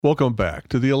Welcome back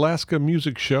to the Alaska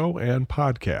Music Show and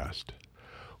Podcast.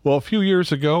 Well, a few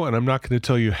years ago, and I'm not going to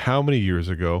tell you how many years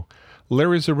ago,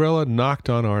 Larry Zarella knocked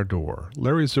on our door.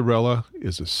 Larry Zarella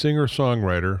is a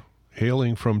singer-songwriter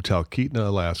hailing from Talkeetna,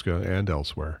 Alaska, and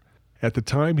elsewhere. At the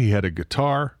time, he had a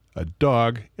guitar, a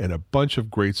dog, and a bunch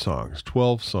of great songs,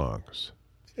 12 songs.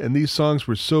 And these songs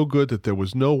were so good that there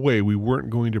was no way we weren't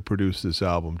going to produce this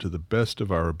album to the best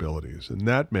of our abilities. And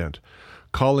that meant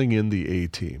calling in the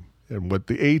A-Team. And what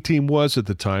the A-Team was at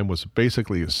the time was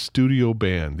basically a studio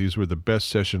band. These were the best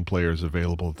session players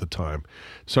available at the time.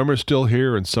 Some are still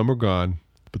here and some are gone.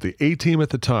 But the A-Team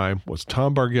at the time was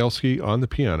Tom Bargelski on the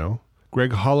piano,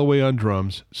 Greg Holloway on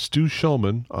drums, Stu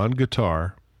Shulman on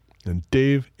guitar, and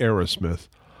Dave Aerosmith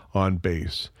on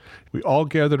bass. We all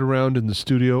gathered around in the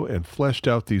studio and fleshed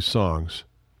out these songs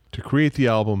to create the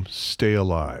album Stay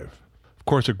Alive. Of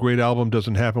course, a great album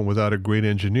doesn't happen without a great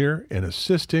engineer, and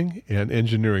assisting and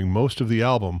engineering most of the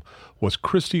album was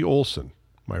Christy Olson,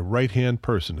 my right-hand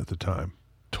person at the time.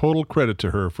 Total credit to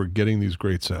her for getting these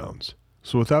great sounds.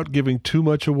 So without giving too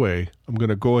much away, I'm going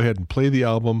to go ahead and play the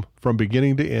album from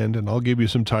beginning to end, and I'll give you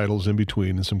some titles in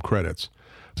between and some credits.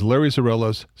 It's Larry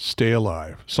Zarella's Stay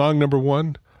Alive. Song number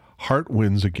 1, Heart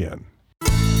Wins Again.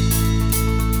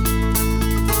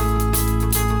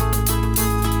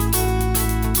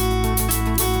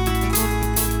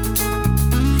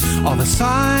 All the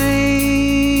signs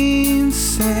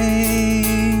say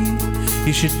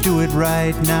you should do it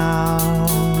right now,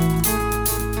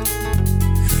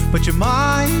 but your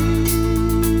mind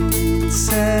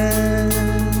says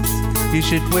you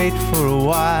should wait for a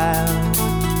while.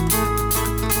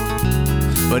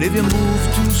 But if you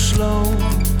move too slow,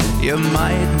 you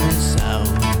might miss out.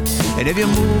 And if you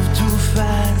move too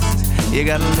fast, you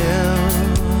gotta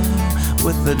live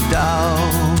with the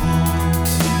doubt.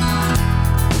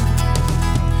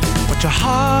 What your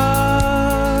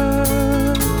heart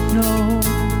knows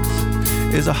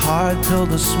is a hard pill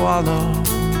to swallow,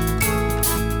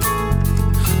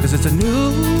 'cause it's a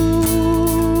new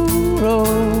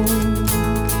road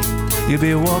you'll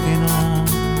be walking on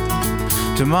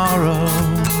tomorrow.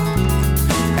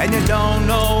 And you don't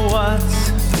know what's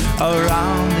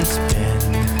around this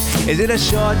bend. Is it a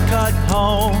shortcut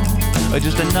home or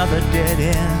just another dead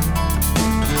end?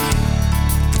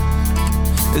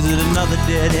 Is it another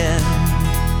dead end?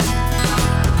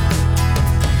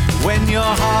 When your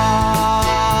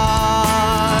heart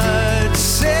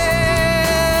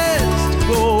says to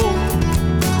go,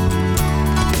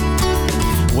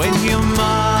 when your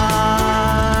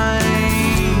mind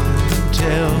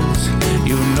tells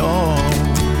you no,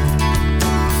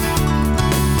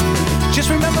 just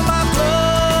remember my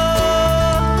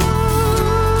blood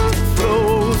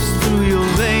flows through your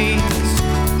veins,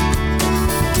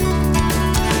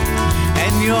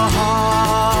 and your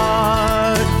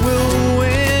heart will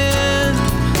win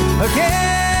again.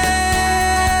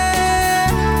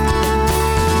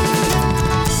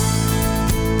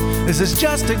 This is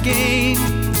just a game,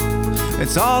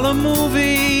 it's all a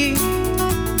movie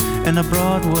and a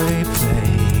Broadway play.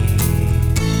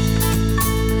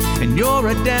 And you're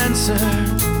a dancer,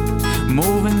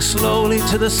 moving slowly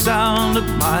to the sound of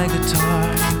my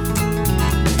guitar.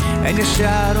 And your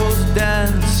shadows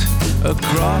dance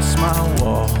across my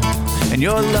wall, and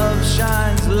your love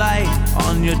shines light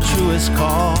on your truest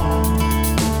call.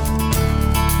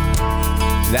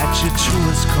 That's your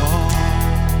truest call.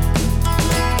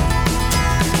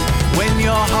 When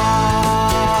your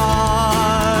heart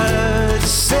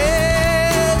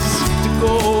says to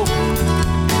go,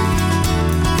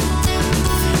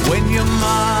 when your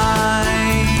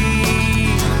mind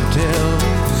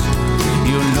tells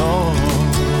you no,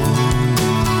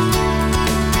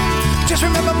 just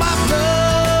remember my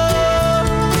blood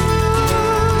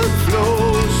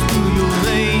flows through your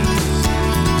veins,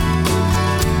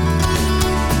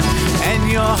 and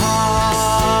your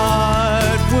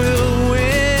heart will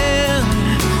win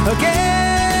again.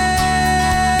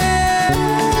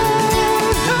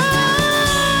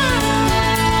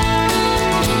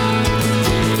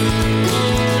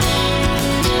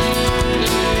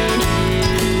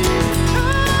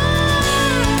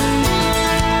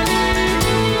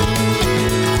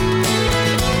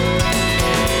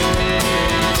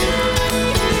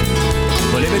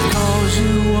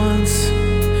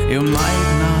 You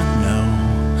might not know,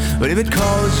 but if it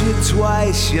calls you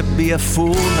twice, you'd be a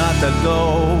fool not to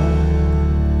go,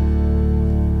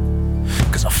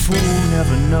 'cause a fool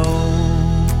never knows.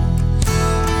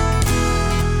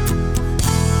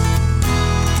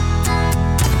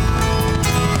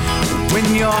 When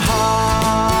your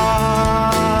heart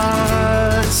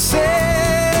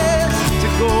says to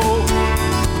go,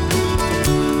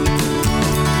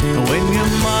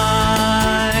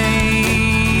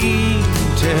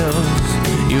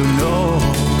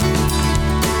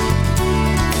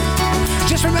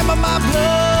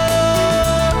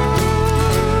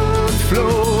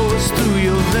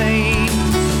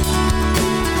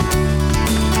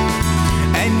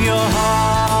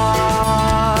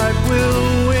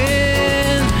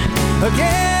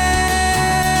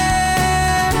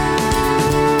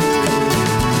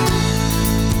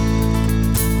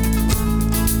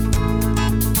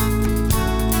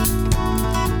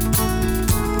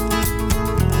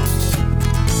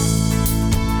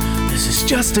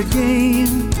 just a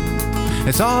game.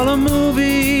 It's all a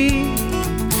movie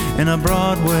in a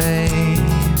Broadway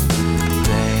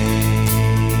play.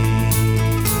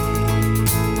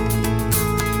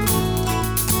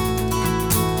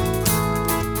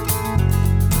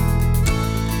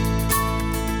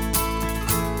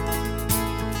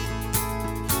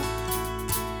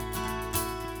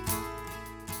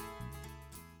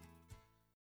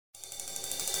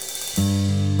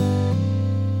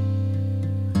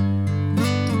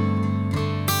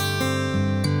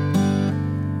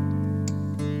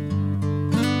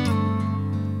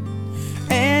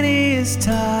 Is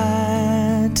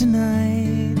tired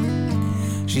tonight.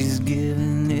 She's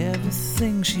given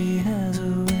everything she has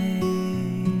away.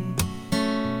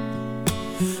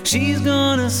 She's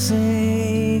gonna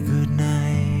say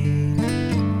goodnight,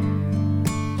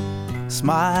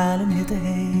 smile and hit the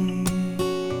hay.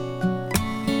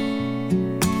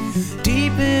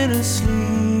 Deep in her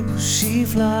sleep she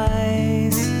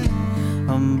flies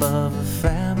above her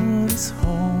family's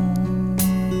home.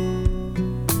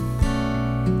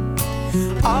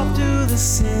 Off to the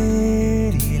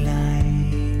city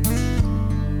lights,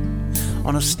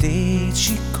 on a stage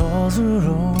she calls her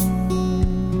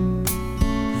own,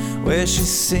 where she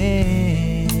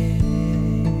sings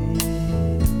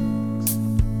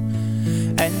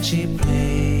and she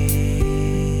plays.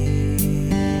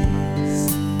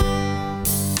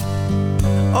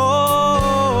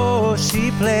 Oh, she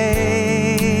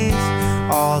plays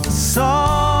all the songs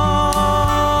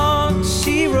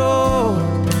she wrote,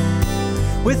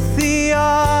 with the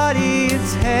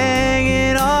audience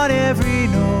hanging on every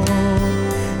note,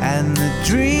 and the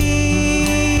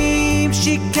dreams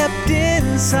she kept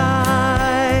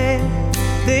inside,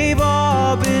 they've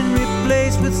all been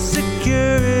replaced with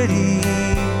security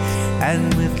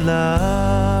and with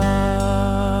love.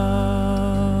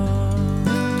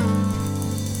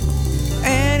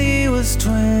 Annie was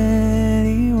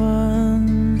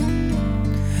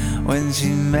 21 when she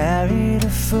married her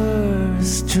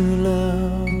first true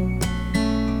love.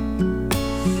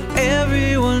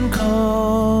 Everyone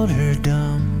called her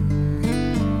dumb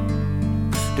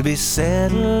to be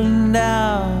settling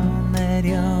down that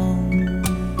young.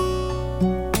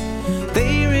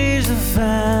 They raised a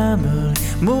family,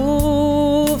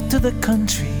 moved to the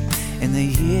country, and the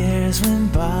years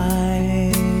went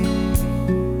by.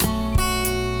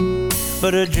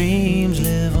 But her dreams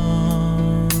live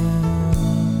on,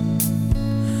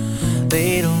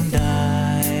 they don't die.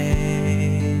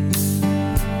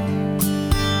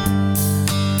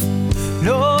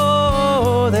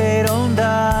 No, they don't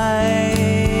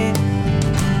die.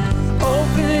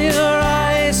 Open your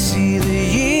eyes, see the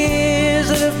years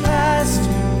that have passed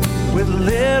with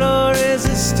little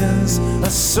resistance. A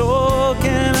soul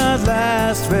cannot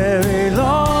last very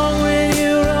long when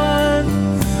you run,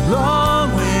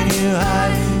 long when you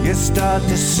hide. You start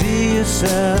to see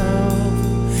yourself,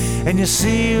 and you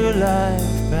see your life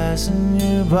passing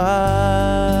you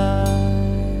by.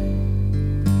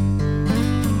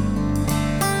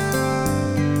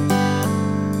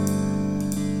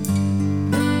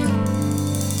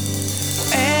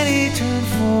 Annie turned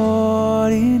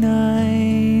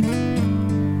 49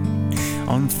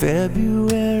 on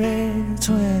February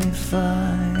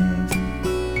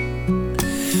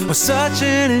 25. Was such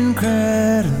an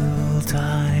incredible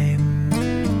time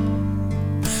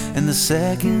in the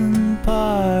second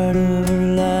part of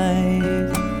her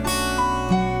life.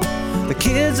 The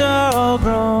kids are all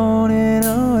grown in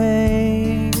a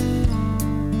way.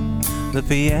 The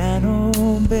piano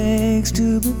begs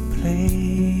to be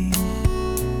played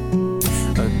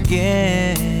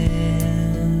again,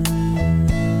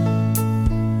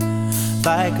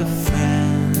 like a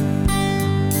friend.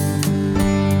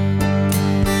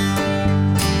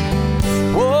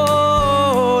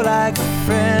 Whoa, like a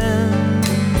friend.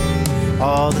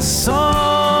 All the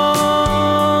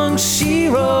songs she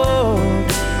wrote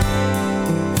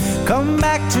come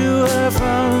back to her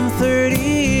from 30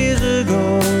 years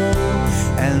ago,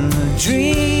 and the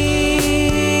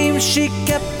dreams she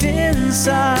kept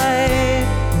inside,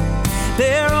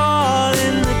 they're all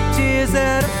in the tears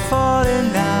that are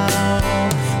falling down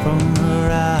from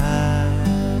her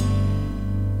eyes.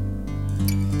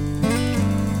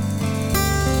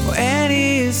 Well,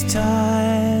 Annie is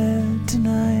tired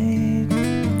tonight.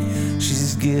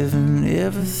 She's given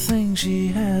everything she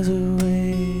has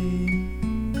away.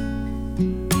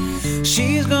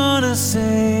 She's gonna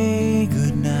say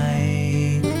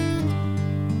goodnight.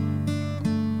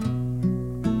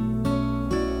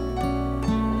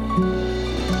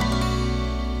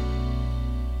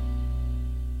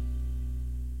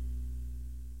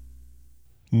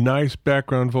 Nice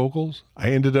background vocals.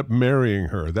 I ended up marrying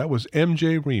her. That was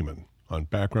M.J. Riemann on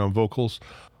background vocals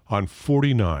on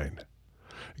 49.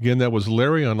 Again, that was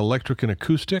Larry on electric and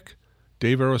acoustic,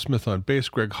 Dave Aerosmith on bass,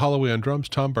 Greg Holloway on drums,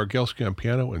 Tom Bargelski on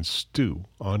piano, and Stu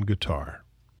on guitar.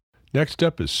 Next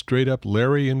up is straight up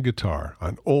Larry and guitar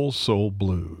on Old Soul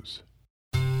Blues.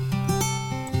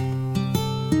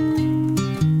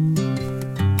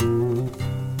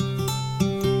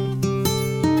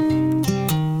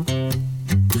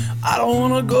 I don't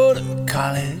wanna go to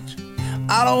college,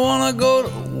 I don't wanna go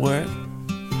to work.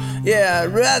 Yeah,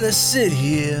 I'd rather sit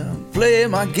here and play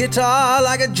my guitar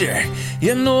like a jerk.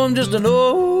 You know I'm just an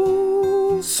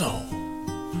old soul,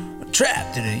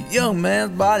 trapped in a young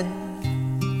man's body.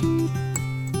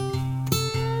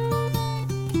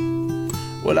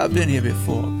 Well, I've been here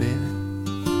before, baby.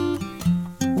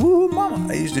 Ooh, mama,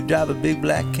 I used to drive a big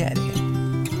black caddy.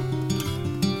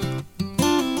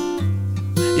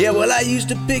 Yeah, well, I used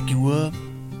to pick you up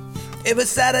every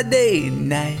Saturday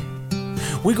night.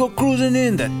 We go cruising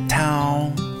into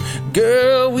town.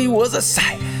 Girl, we was a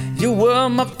sight. You were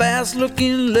my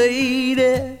fast-looking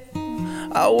lady,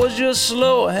 I was your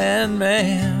slow-hand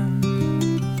man.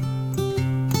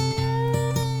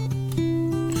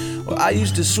 Well, I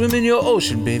used to swim in your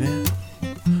ocean, baby.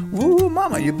 Ooh,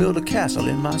 mama, you built a castle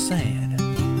in my sand.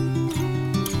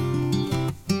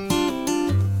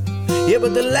 Yeah,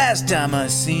 but the last time I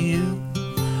seen you,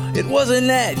 it wasn't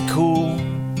that cool.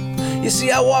 You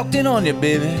see, I walked in on you,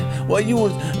 baby, while you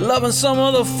was loving some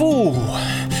other fool.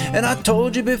 And I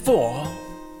told you before,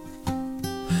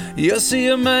 you'll see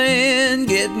a man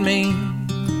get mean.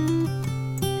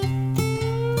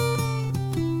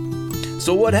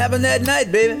 So what happened that night,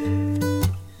 baby?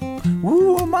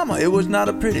 Ooh, mama, it was not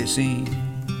a pretty scene.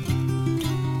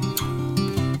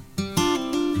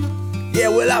 Yeah,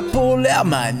 well, I pulled out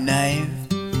my knife,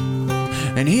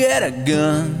 and he had a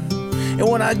gun. And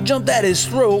when I jumped at his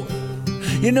throat,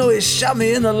 you know, it shot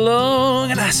me in the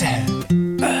lung. And I said,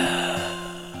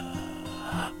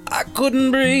 I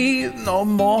couldn't breathe no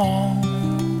more.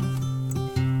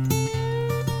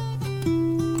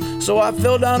 So I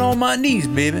fell down on my knees,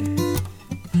 baby.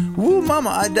 Ooh, mama,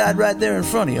 I died right there in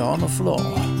front of you on the floor.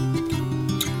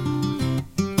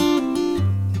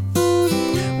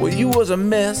 Well, you was a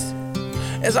mess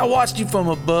as I watched you from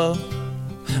above.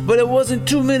 But it wasn't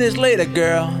 2 minutes later,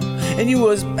 girl, and you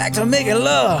was back to making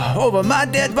love over my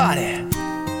dead body.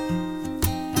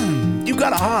 You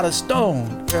got a heart of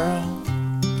stone, girl.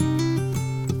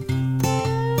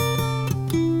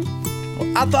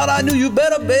 Well, I thought I knew you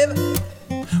better, baby.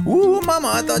 Ooh,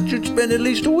 mama, I thought you'd spend at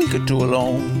least a week or two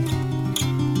alone.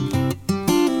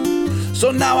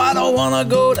 So now I don't wanna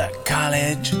go to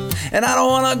college, and I don't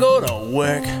wanna go to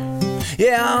work.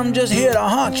 Yeah, I'm just here to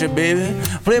haunt you, baby.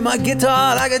 Play my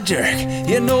guitar like a jerk.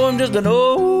 You know I'm just an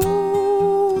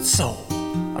old soul.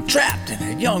 I'm trapped in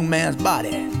a young man's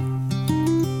body.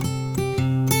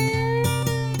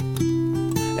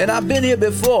 And I've been here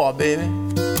before, baby.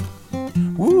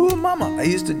 Ooh, mama, I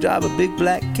used to drive a big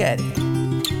black caddy.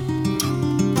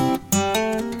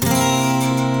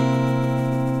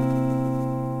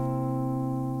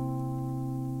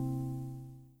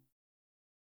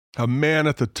 A man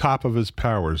at the top of his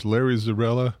powers, Larry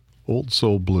Zarella, Old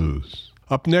Soul Blues.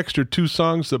 Up next are two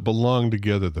songs that belong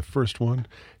together. The first one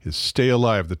is Stay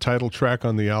Alive, the title track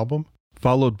on the album,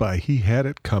 followed by He Had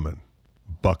It Comin'.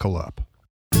 Buckle up.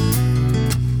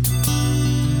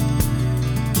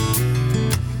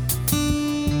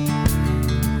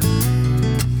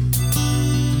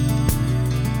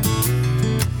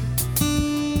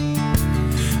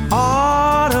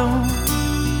 Autumn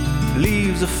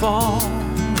leaves are falling.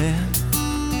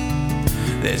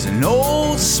 There's an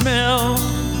old smell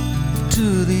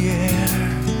to the air.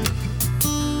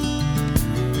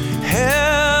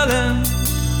 Helen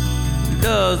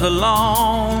does the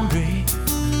laundry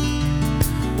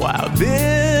while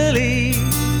Billy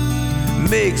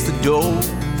makes the dough.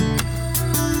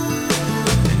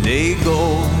 And they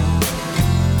go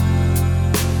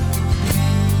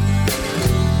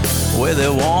where they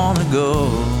wanna go.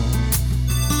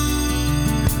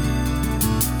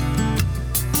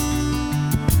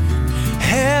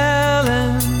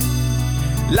 Helen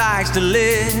likes to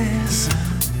listen,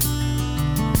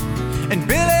 and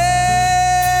Billy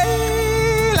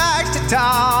likes to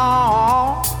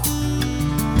talk.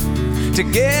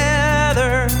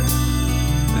 Together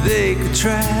they could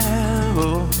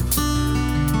travel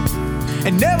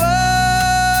and never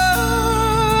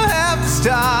have to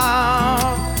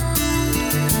stop.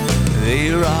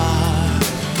 They rock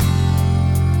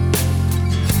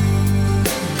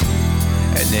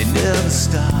and they never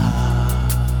stop.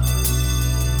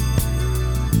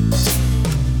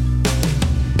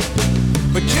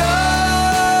 But George,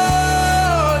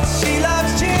 she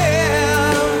loves Jim.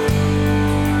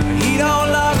 He don't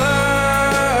love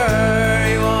her,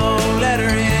 he won't let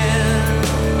her in.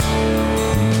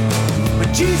 But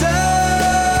Jesus,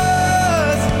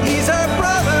 he's her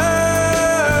brother,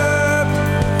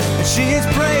 and she is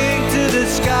praying to the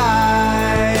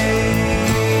sky.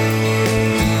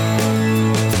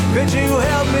 Could you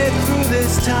help me through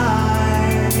this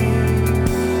time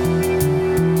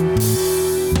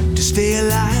to stay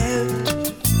alive?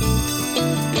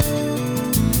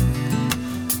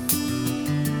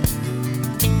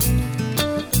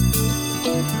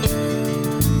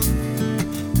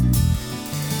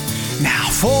 Now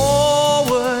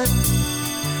forward,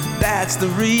 that's the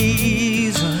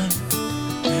reason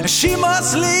she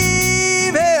must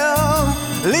leave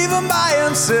him by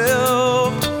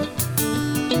himself.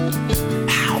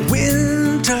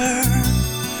 Winter,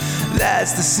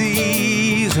 that's the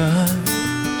season.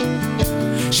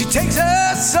 She takes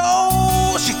her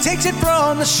soul, she takes it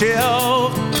from the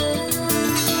shelf.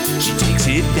 She takes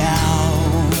it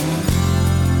down,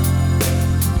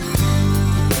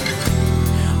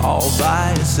 all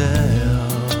by herself.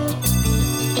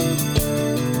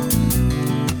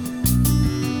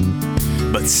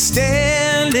 But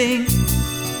standing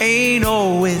ain't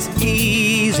always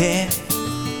easy,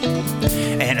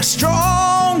 and a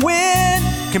strong wind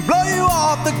can blow you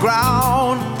off the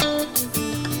ground.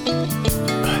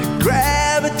 But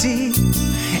gravity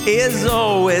is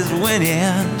always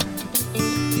winning,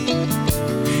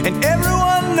 and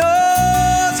everyone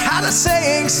knows how the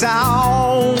saying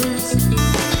sounds.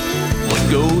 What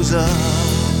goes up,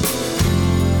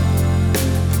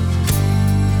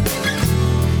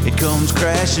 it comes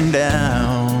crashing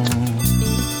down.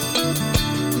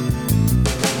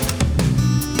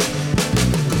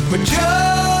 But George,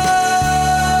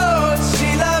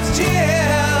 she loves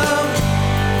Jim,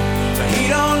 but he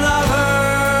don't love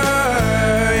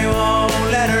her, he won't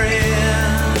let her in.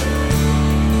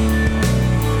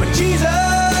 But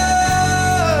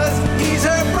Jesus, he's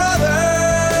her brother,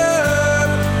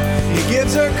 he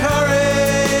gives her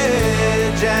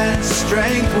courage and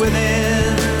strength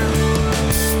within.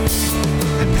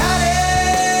 And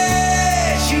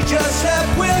Patty, she just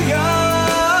left William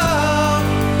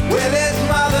with his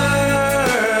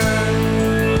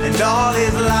all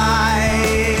his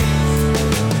life.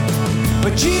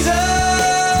 But Jesus,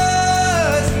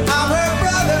 I'm her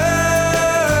brother,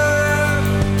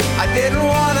 I didn't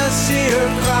want to see her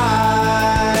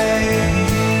cry,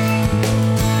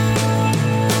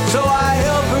 so I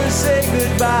help her say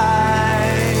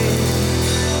goodbye,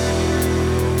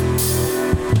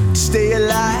 stay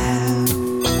alive.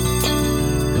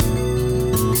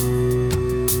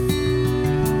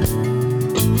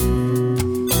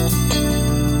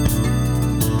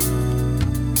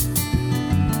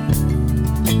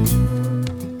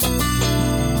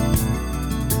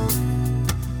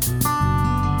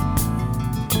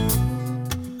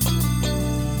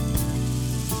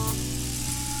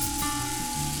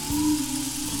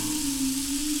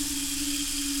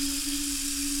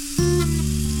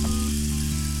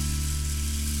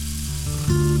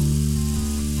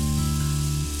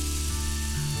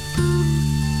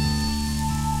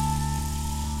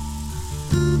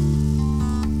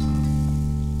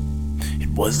 It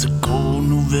was a cold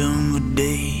November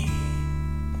day.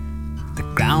 The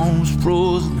ground was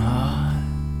frozen hard,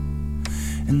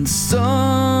 and the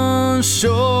sun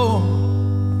shone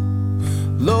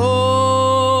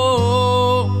low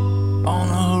on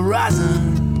the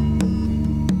horizon.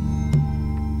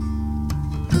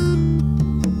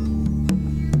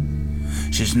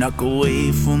 She snuck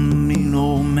away from the mean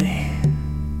old man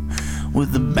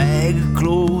with a bag of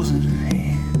clothes in her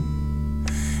hand,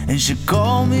 and she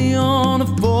called me on the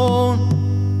phone.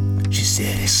 She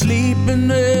said he's sleeping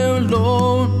there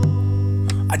alone,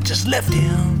 I just left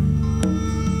him.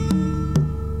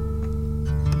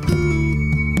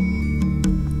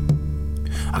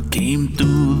 I came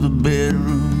through the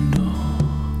bedroom door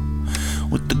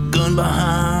with the gun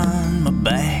behind my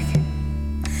back,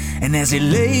 and as he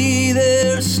lay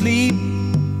there asleep,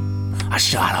 I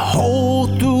shot a hole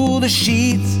through the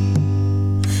sheets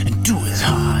and to his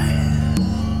heart.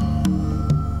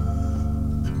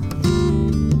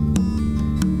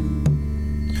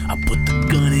 I put the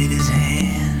gun in his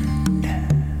hand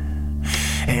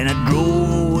and I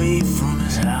drove away from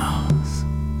his house,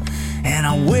 and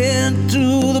I went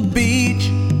to the beach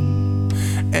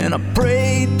and I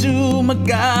prayed to my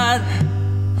God,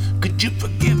 could you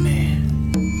forgive me?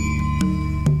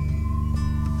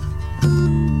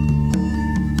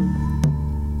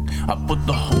 I put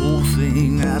the whole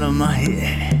thing out of my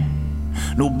head.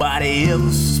 Nobody ever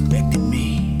suspected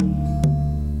me.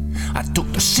 I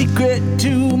took the secret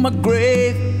to my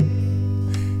grave.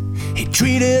 He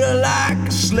treated her like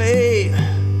a slave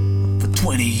for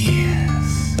 20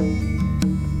 years.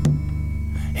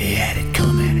 He had it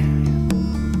coming.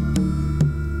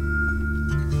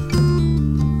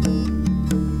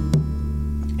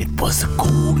 It was a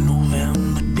cold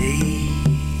November day.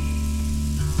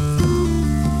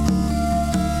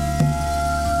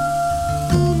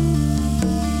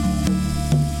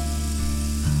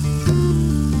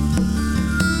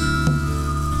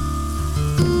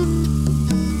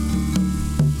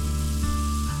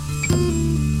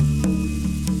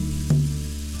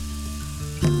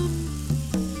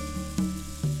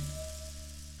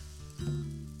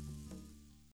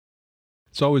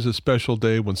 It's always a special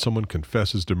day when someone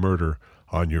confesses to murder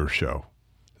on your show.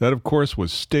 That, of course,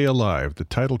 was Stay Alive, the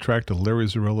title track to Larry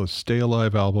Zarella's Stay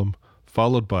Alive album,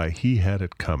 followed by He Had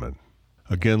It Comin'.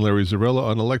 Again, Larry Zarella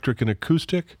on electric and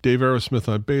acoustic, Dave Aerosmith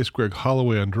on bass, Greg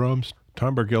Holloway on drums,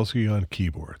 Tom Bargelski on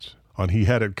keyboards. On He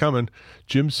Had It Comin',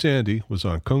 Jim Sandy was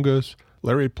on congas,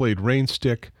 Larry played rain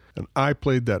stick, and I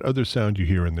played that other sound you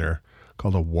hear in there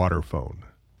called a waterphone,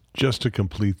 just to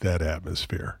complete that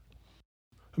atmosphere.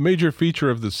 A major feature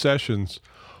of the sessions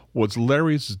was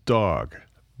Larry's dog,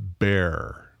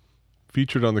 Bear,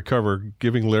 featured on the cover,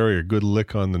 giving Larry a good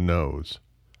lick on the nose.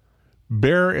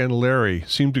 Bear and Larry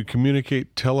seemed to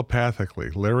communicate telepathically.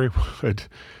 Larry would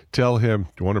tell him, "Do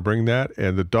you want to bring that?"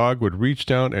 And the dog would reach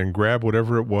down and grab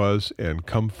whatever it was and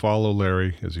come follow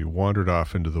Larry as he wandered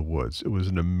off into the woods. It was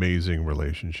an amazing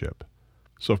relationship.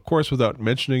 So, of course, without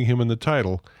mentioning him in the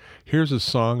title, here's a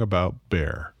song about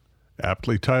Bear,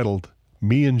 aptly titled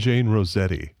Me and Jane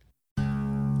Rossetti.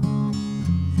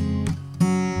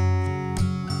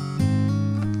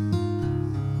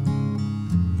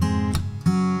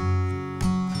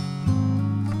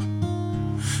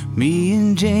 Me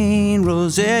and Jane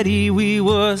Rossetti, we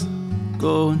was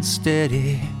going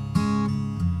steady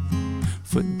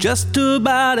for just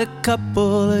about a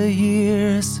couple of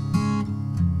years.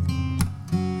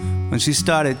 When she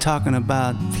started talking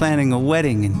about planning a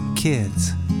wedding and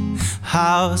kids,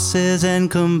 houses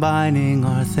and combining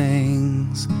our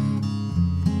things.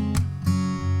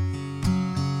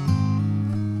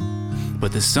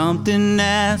 But there's something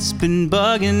that's been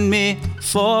bugging me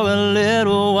for a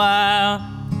little while.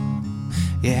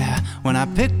 Yeah, when I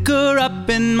pick her up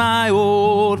in my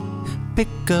old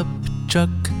pickup truck,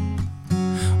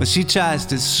 when she tries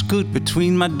to scoot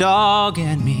between my dog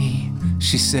and me,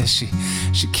 she says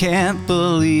she can't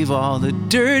believe all the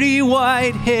dirty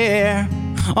white hair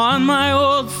on my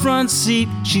old front seat.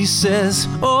 She says,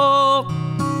 oh,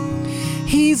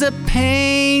 he's a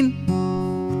pain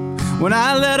when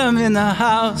I let him in the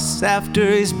house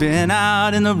after he's been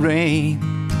out in the rain.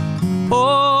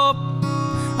 Oh,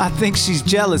 I think she's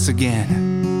jealous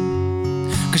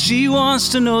again, 'cause she wants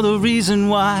to know the reason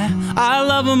why I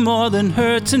love him more than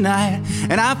her tonight.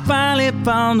 And I finally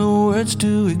found the words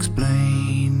to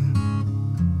explain.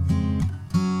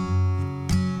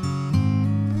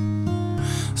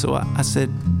 So I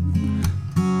said,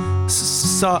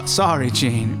 sorry,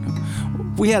 Jane.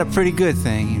 We had a pretty good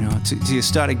thing, you know, till you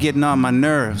started getting on my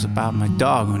nerves about my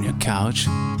dog on your couch.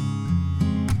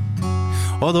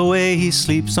 Or the way he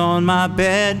sleeps on my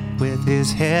bed with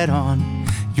his head on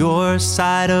your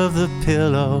side of the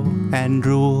pillow and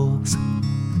drools.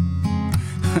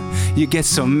 You get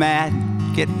so mad,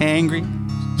 get angry,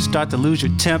 start to lose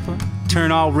your temper,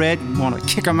 turn all red, you want to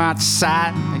kick him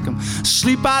outside, make him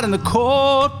sleep out in the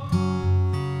cold.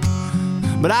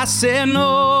 But I said,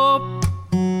 no,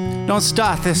 don't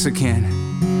start this again.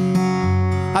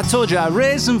 I told you I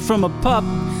raised him from a pup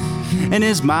and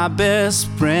is my best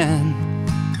friend.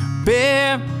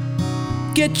 Bear,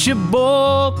 get your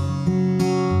bowl.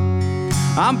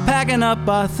 I'm packing up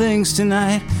our things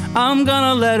tonight. I'm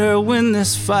gonna let her win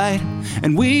this fight,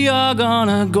 and we are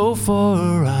gonna go for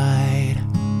a ride.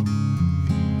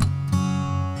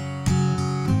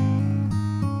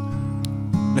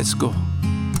 Let's go.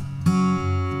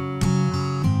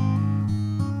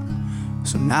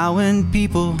 So now when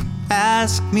people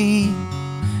ask me,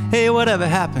 hey, whatever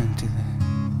happened to that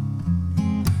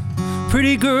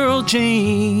pretty girl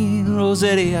Jane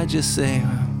Rossetti, I just say,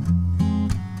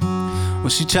 well,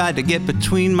 she tried to get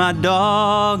between my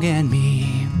dog and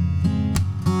me,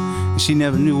 and she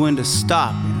never knew when to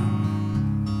stop, you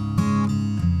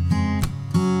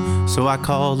know. So I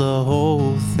called the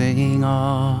whole thing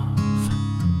off.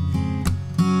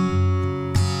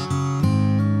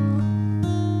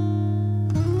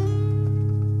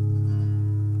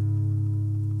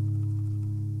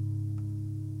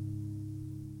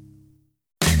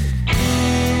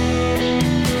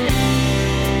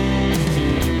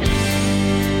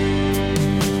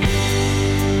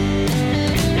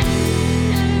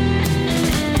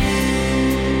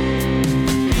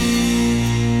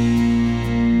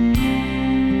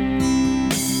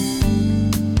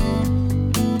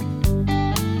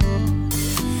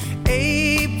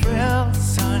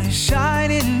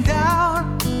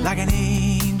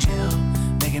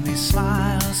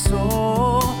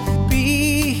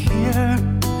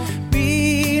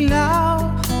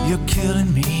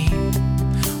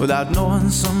 without knowing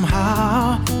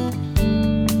somehow.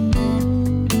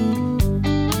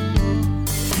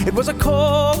 It was a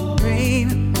cold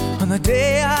rain on the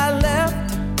day I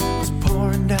left. It was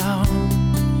pouring down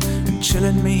and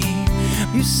chilling me.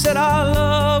 You said our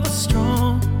love was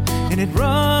strong and it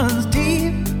runs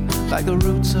deep like the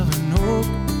roots of an oak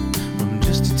from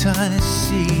just a tiny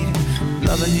seed.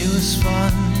 Loving you is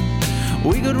fun.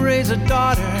 We could raise a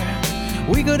daughter,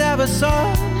 we could have a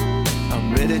son.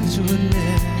 I'm ready to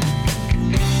admit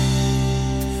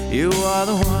you are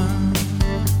the one.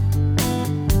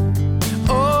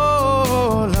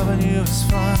 Oh, loving you is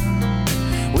fun.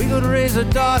 We could raise a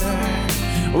daughter,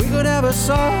 we could have a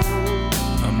son.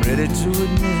 I'm ready to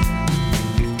admit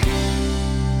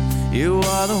you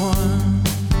are the one.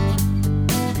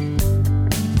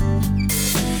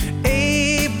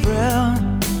 April,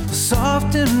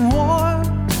 soft and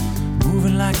warm,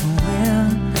 moving like the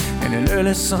wind in an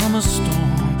early summer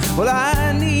storm. Well,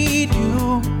 I need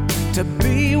you to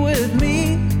be with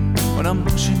me when I'm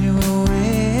pushing you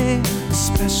away,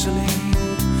 especially.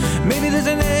 Maybe there's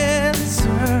an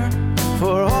answer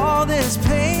for all this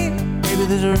pain. Maybe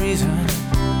there's a reason,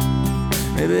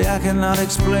 maybe I cannot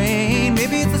explain.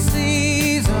 Maybe it's the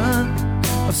season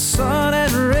of sun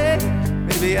and rain.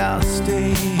 Maybe I'll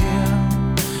stay here,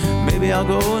 maybe I'll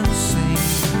go insane.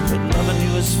 But loving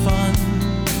you is fun.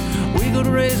 We could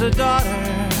raise a daughter,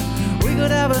 we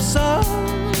could have a son.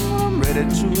 I'm ready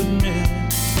to admit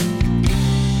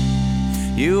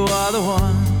you are the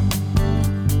one.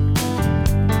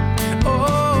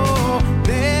 Oh,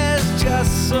 there's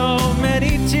just so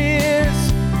many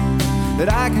tears that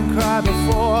I can cry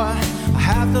before I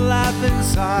have to laugh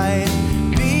inside.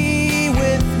 Be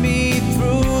with me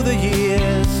through the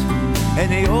years,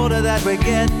 and the older that we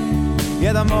get,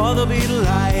 yeah, the more there'll be to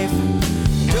life.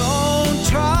 Don't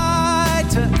try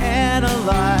to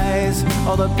analyze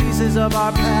all the pieces of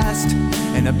our past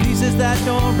and the pieces that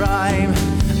don't rhyme.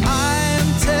 I'm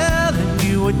telling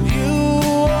you what you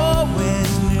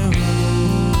always knew.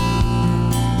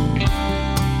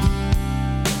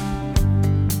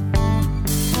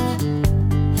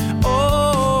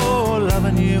 Oh,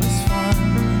 loving you is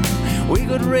fun. We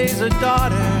could raise a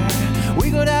daughter,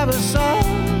 we could have a son.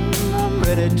 I'm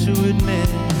ready to admit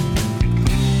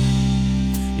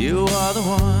you are the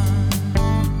one.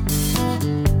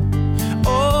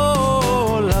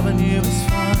 Oh, loving you is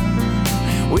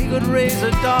fun. We could raise a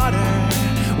daughter,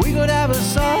 we could have a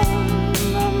son.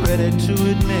 I'm ready to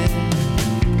admit.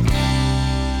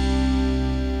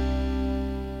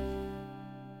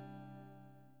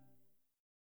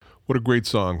 What a great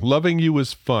song. Loving You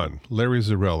Is Fun, Larry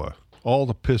Zarella. All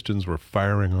the pistons were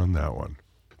firing on that one.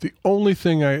 The only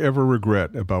thing I ever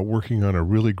regret about working on a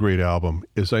really great album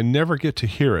is I never get to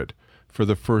hear it for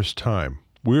the first time.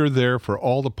 We're there for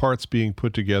all the parts being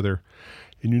put together,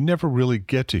 and you never really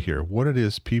get to hear what it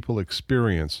is people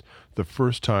experience the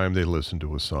first time they listen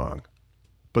to a song.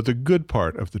 But the good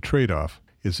part of the trade-off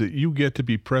is that you get to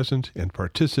be present and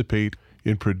participate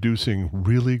in producing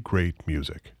really great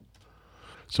music.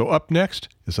 So up next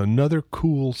is another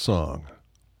cool song.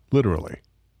 Literally,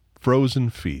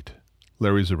 Frozen Feet.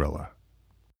 Larry Zarella.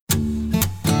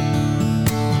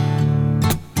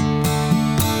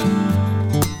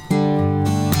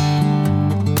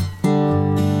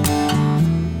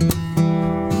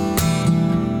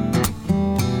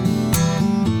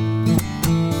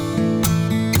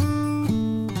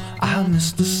 I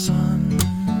miss the sun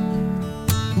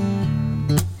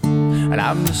and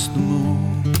I miss the moon.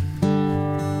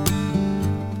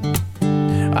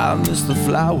 I miss the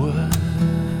flowers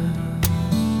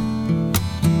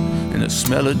and the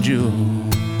smell of June.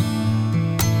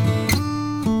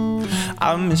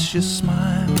 I miss your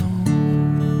smile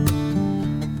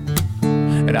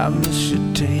and I miss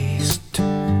your taste.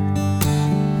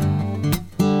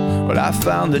 But I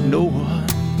found that no one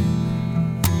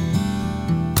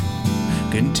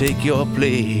can take your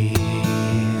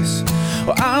place.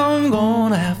 Well, I'm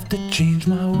gonna have to change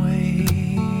my ways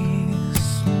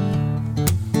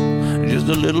just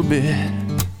a little bit.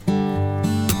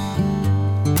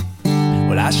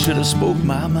 Well, I should have spoke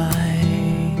my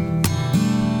mind,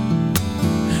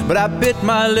 but I bit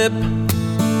my lip.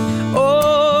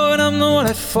 Oh, and I'm the one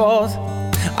at fault.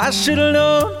 I should have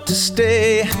known to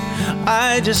stay.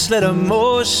 I just let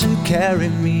emotion carry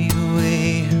me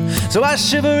away. So I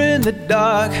shiver in the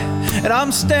dark, and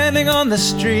I'm standing on the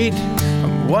street.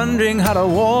 I'm wondering how to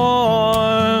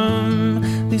warm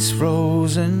these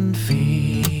frozen feet.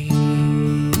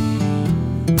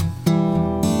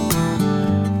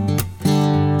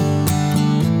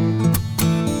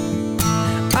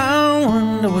 I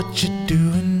wonder what you're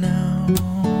doing now,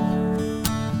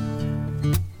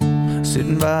 sitting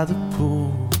sitting by the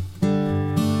pool.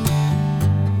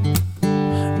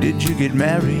 Did you get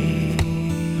married?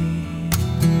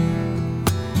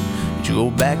 Did you go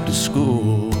back to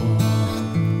school?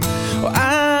 Well,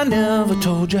 I never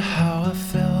told you how I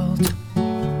felt,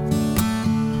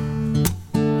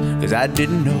 'cause I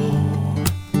didn't know.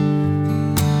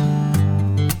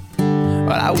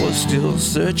 But I was still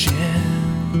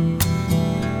searching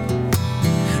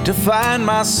to find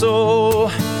my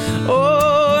soul.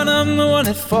 Oh, and I'm the one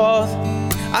at fault.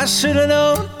 I should have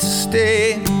known to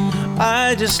stay.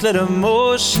 I just let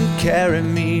emotion carry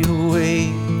me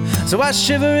away. So I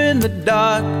shiver in the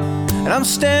dark, and I'm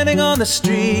standing on the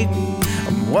street.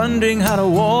 I'm wondering how to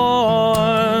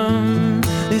warm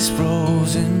these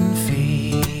frozen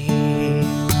feet.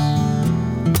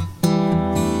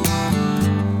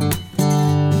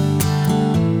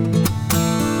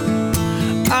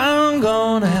 I'm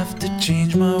gonna have to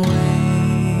change my ways.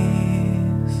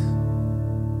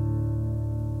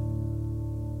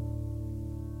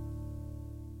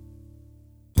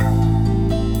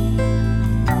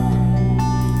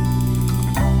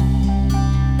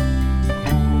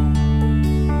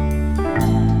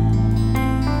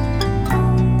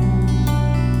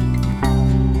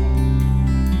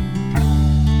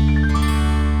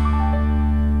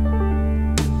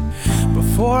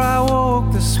 Before I woke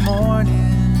this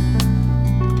morning,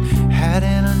 had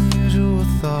an unusual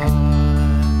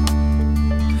thought.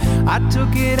 I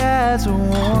took it as a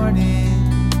warning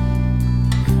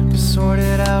to sort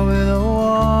it out with a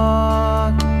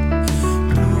walk.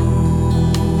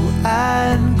 Blue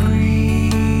and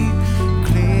green,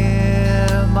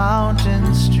 clear mountain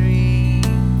stream,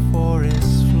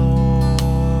 forest floor,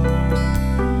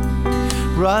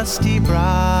 rusty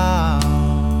brown.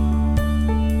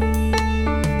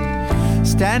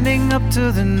 Standing up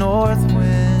to the north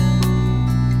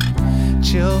wind,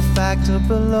 chill factor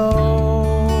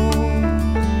below.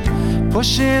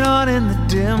 Pushing on in the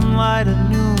dim light of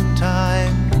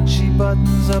noontime, she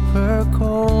buttons up her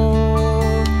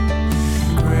coat.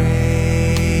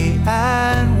 Gray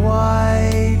and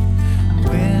white,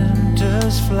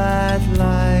 winter's flat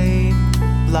light,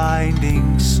 blinding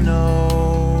snow.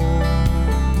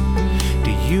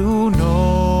 Do you know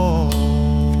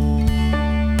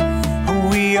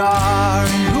we are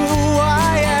and who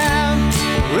I am,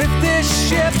 or if this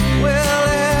ship will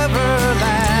ever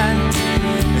land?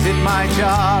 Is it my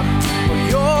job or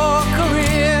your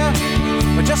career,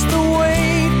 or just the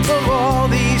weight of all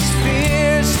these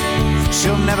fears?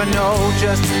 She'll never know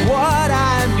just what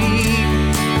I mean.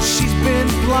 She's been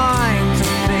blind to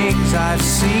things I've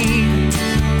seen.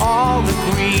 All the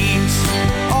greens,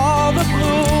 all the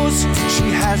blues. She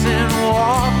hasn't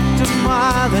walked a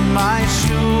mile in my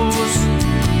shoes.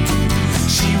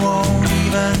 She won't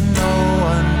even know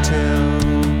until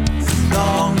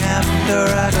long after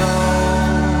I go.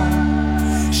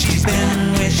 She's been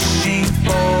wishing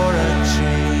for a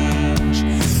change.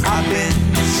 I've been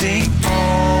missing home.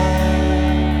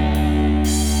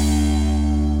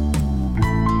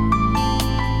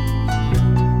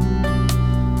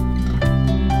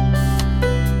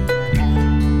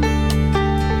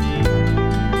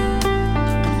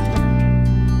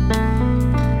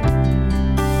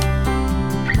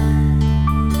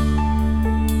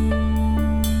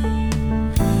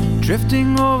 Drifting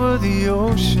over the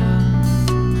ocean,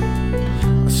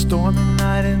 a stormy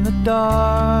night in the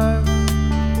dark.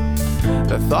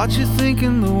 The thoughts you think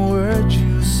and the words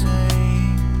you say,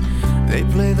 they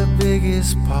play the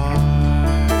biggest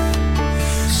part.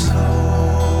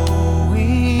 Slowing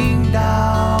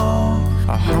down,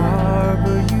 a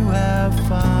harbor you have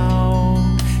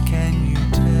found. Can you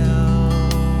tell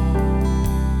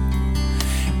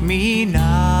me now?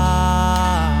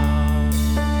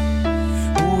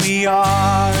 We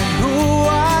are and who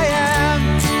I am,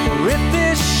 or if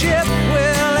this ship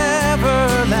will ever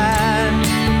land.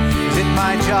 Is it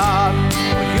my job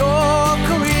or your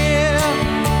career,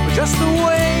 or just the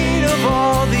weight of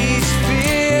all these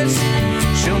fears?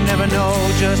 She'll never know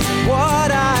just what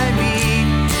I mean.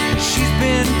 She's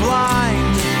been blind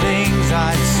to things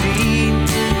I've seen.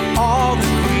 All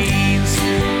the greens,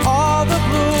 all the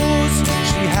blues.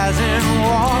 She hasn't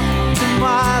walked a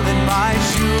mile in my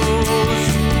shoes.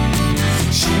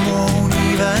 She won't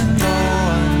even know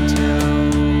until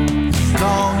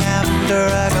long after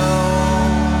I go.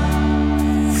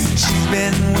 She's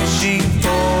been wishing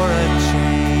for a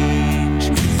change.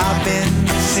 I've been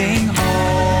missing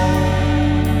home.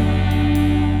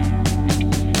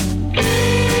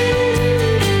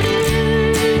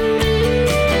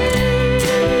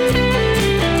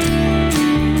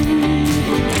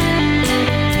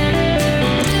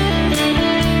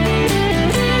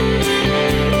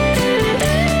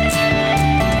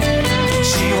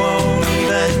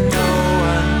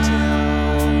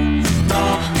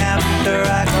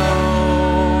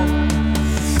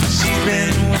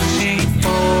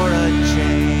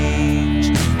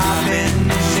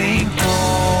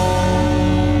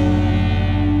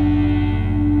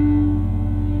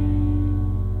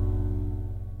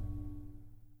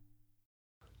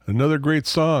 Another great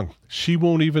song, She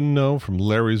Won't Even Know, from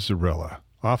Larry Zarella,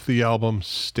 off the album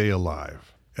Stay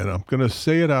Alive. And I'm going to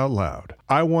say it out loud.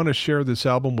 I want to share this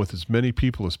album with as many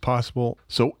people as possible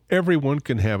so everyone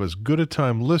can have as good a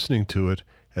time listening to it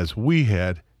as we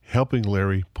had helping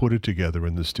Larry put it together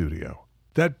in the studio.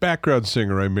 That background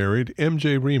singer I married,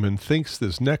 MJ Riemann, thinks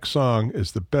this next song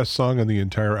is the best song on the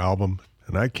entire album,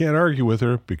 and I can't argue with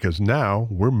her because now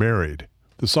we're married.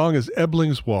 The song is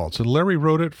Ebling's Waltz, and Larry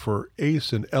wrote it for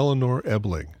Ace and Eleanor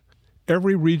Ebling.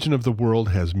 Every region of the world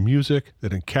has music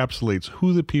that encapsulates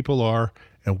who the people are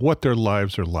and what their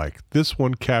lives are like. This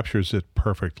one captures it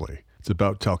perfectly. It's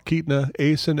about Talkeetna,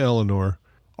 Ace, and Eleanor,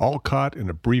 all caught in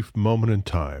a brief moment in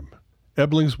time.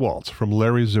 Ebling's Waltz from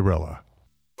Larry Zarella.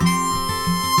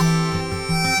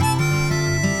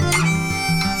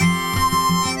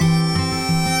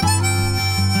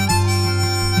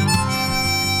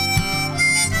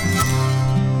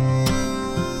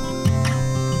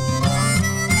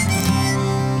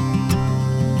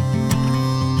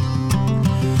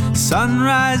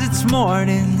 Sunrise, it's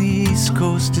morning, the East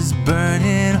Coast is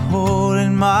burning a hole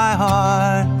in my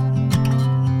heart,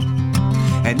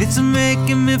 and it's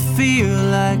making me feel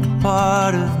like a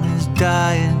part of me is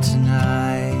dying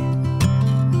tonight.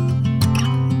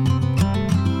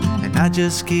 And I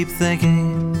just keep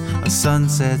thinking of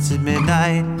sunsets at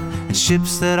midnight, and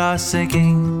ships that are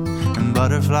sinking, and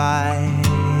butterflies,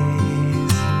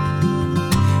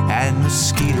 and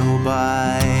mosquito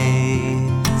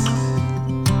bites.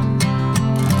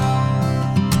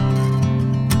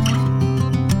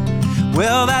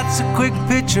 Well, that's a quick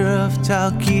picture of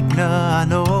Talkeetna, I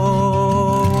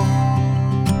know.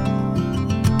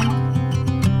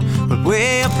 But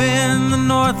way up in the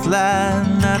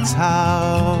Northland, that's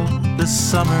how the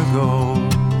summer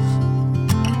goes.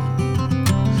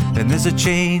 And there's a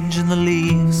change in the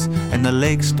leaves, and the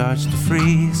lake starts to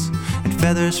freeze, and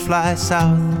feathers fly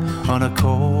south on a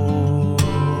cold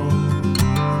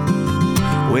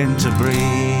winter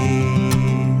breeze.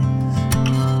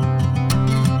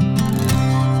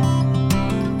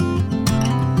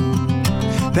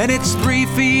 Then it's 3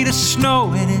 feet of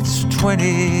snow and it's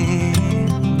 20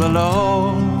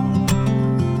 below,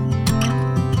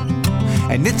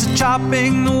 and it's a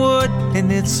chopping the wood and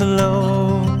it's a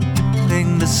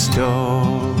loading the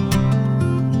stove,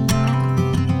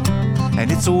 and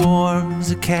it's a warm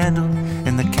as a candle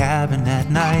in the cabin at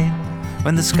night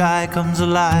when the sky comes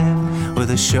alive with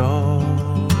a show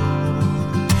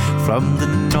from the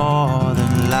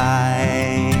northern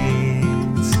lights.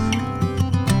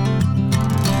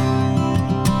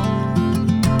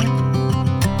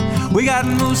 We got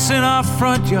moose in our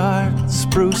front yard,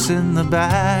 spruce in the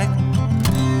back.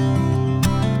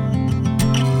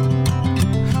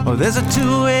 Oh, there's a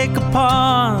 2-acre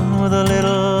pond with a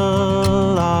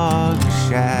little log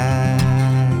shack.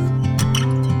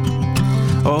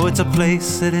 Oh, it's a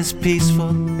place that is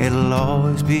peaceful, it'll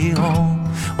always be home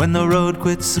when the road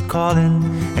quits a calling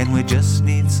and we just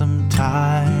need some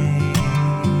time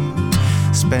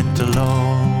spent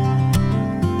alone.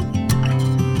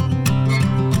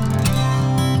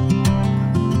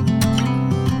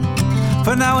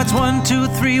 For now it's 1, 2,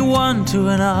 3, 1, 2,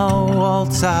 and I'll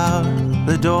waltz out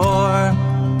the door.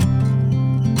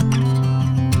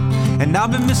 And I've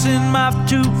been missing my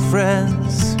 2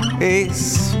 friends,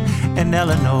 Ace and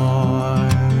Eleanor.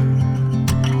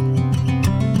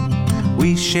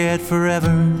 We shared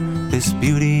forever this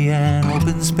beauty and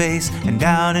open space, and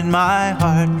down in my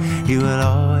heart you will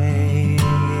always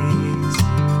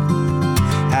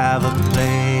have a place.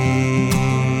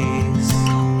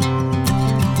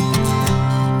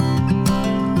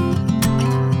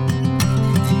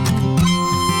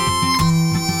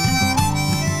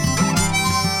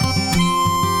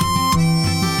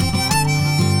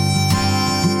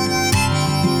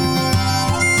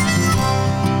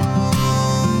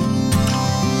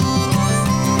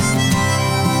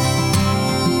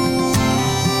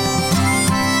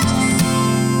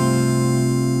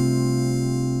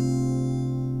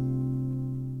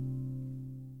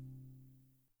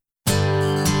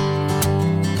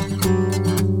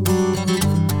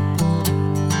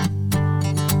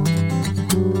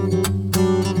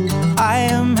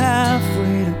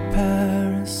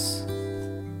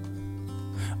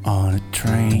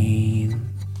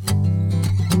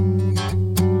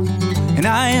 And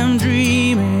I am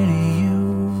dreaming of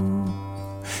you.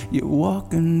 You're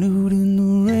walking nude in the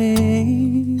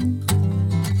rain.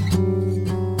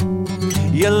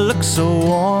 You look so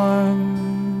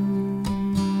warm,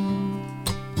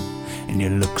 and you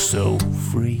look so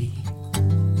free.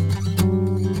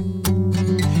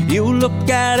 You look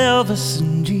at Elvis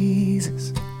and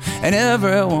Jesus and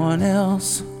everyone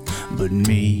else but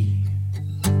me.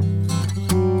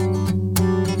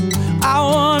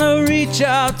 reach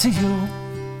out to you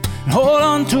and hold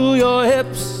on to your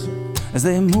hips as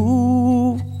they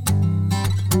move.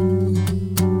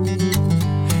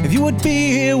 If you would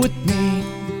be here with me,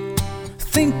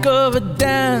 think of a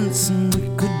dance we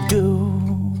could do.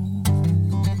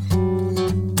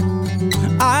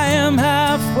 I am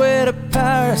halfway to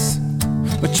Paris,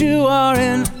 but you are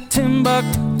in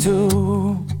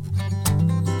Timbuktu.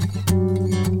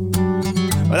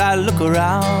 But I look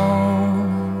around,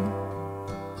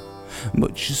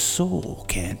 but your soul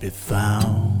can't be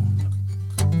found.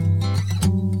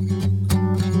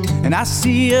 And I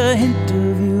see a hint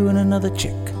of you in another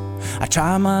chick. I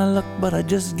try my luck, but I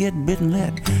just get bit and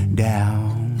let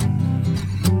down.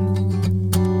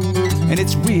 And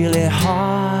it's really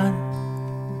hard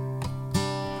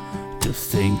to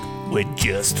think we're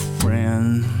just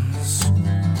friends.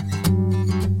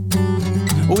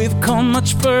 We've come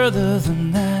much further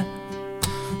than that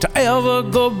to ever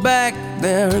go back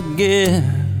there again.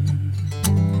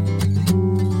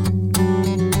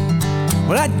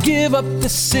 Well, I'd give up the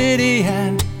city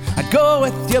and I'd go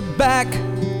with you back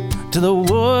to the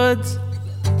woods.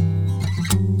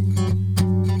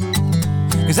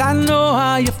 'Cause I know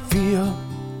how you feel.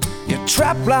 You're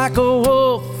trapped like a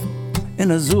wolf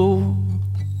in a zoo.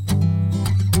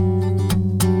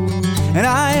 And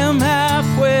I am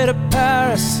halfway to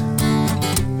Paris,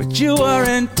 but you are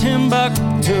in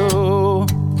Timbuktu.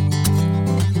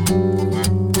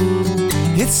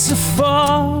 It's a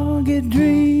foggy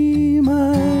dream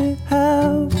I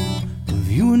have of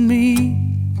you and me.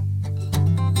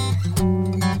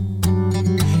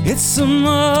 It's a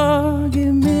muggy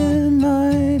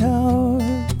midnight hour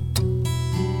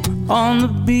on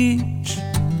the beach,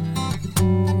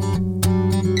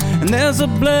 and there's a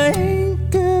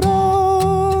blanket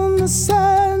on the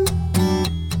sand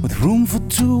with room for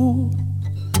two.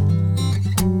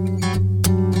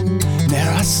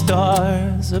 There are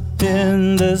stars up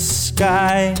in the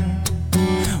sky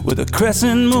with a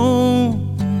crescent moon.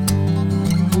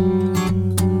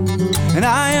 And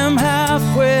I am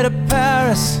halfway to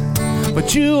Paris,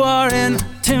 but you are in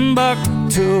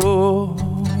Timbuktu.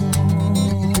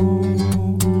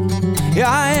 Yeah,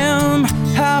 I am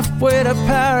halfway to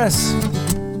Paris.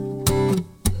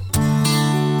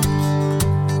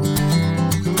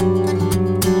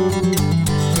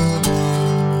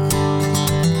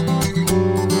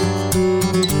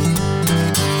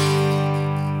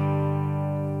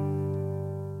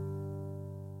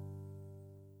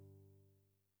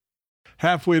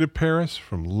 Halfway to Paris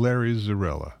from Larry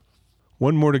Zarella.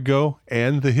 One more to go,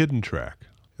 and the hidden track,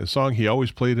 a song he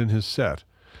always played in his set,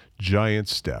 Giant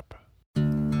Step.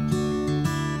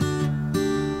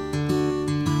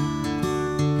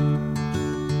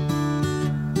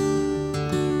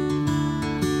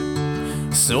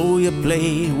 So you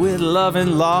play with love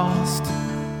and lost.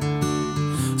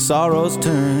 Sorrows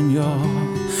turn your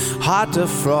heart to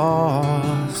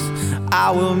frost.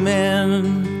 I will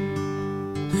mend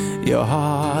your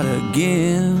heart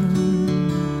again.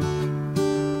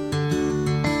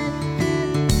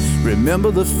 Remember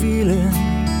the feeling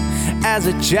as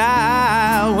a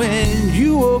child when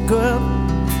you woke up,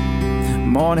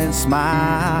 morning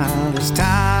smile. It's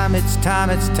time, it's time,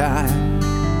 it's time.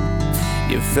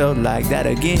 You felt like that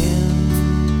again.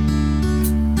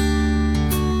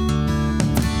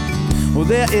 Well,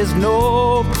 there is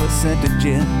no percentage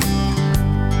in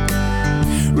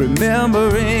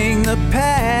remembering the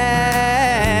past.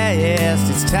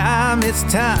 It's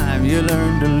time you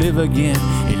learn to live again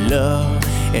in love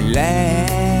and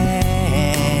laugh.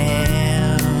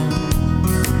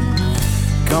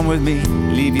 Come with me,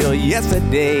 leave your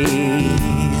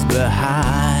yesterdays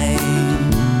behind,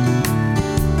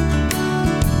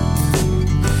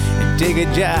 and take a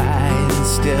giant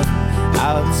step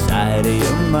outside of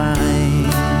your mind.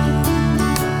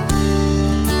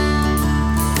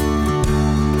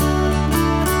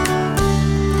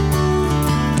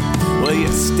 Well, you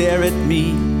stare at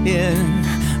me in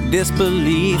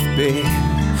disbelief, babe.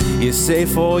 You say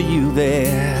for you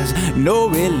there's no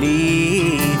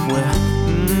relief. Well,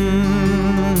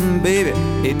 baby,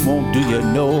 it won't do you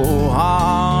no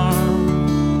harm.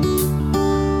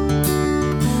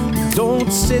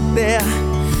 Don't sit there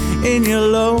in your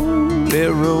lonely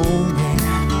room,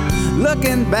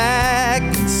 looking back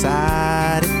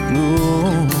inside a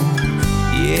gloom.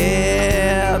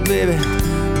 Yeah, baby,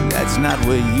 that's not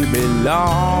where you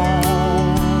belong.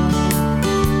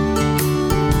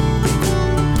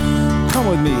 Come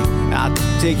with me, I'll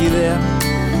take you there.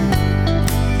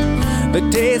 The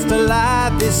taste of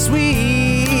life is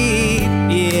sweet,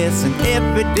 yes, and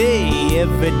every day,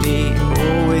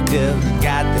 oh, it just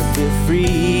got to be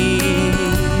free,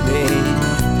 babe.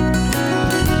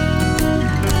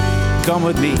 Come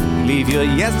with me, leave your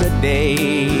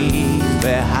yesterdays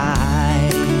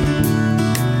behind,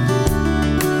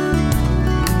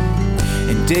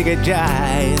 and take a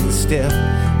giant step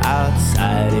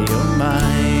outside of your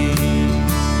mind.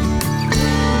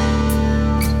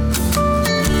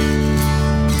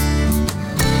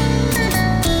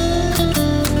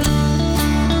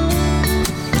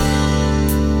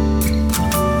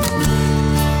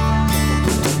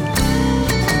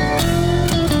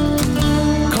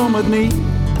 Come with me,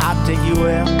 I'll take you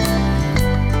where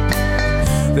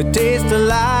the taste of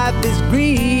life is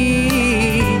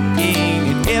green.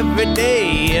 And every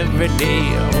day,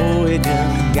 oh, we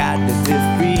just got to be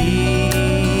free.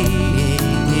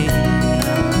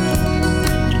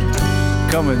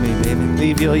 Come with me, baby,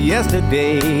 leave your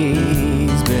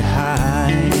yesterdays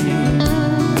behind,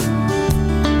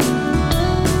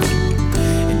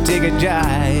 and take a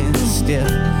giant step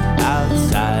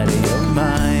outside of your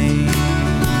mind.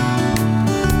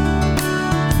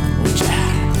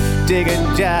 Take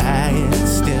a giant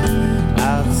step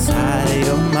outside of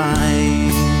your mind.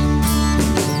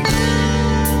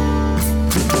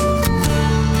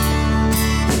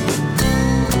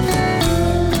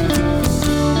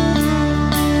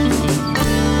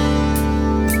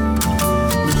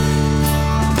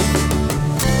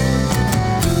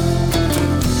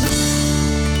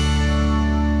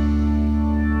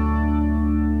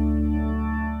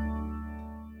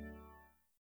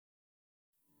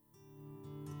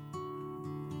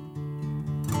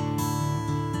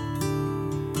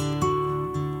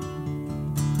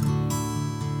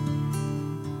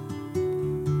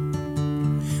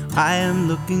 I am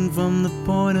looking from the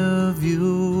point of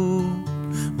view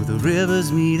where the rivers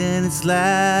meet and its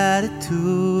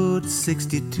latitude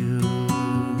 62.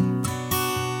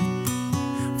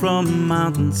 From the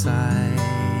mountainside,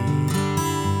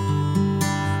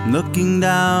 looking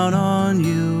down on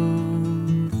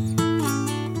you,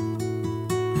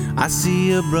 I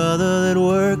see a brother that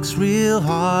works real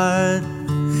hard.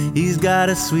 He's got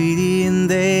a sweetie and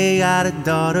they got a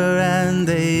daughter, and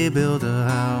they build a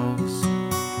house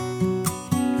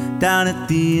down at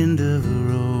the end of the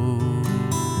road.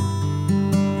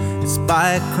 It's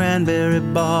by a cranberry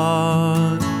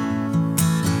bog.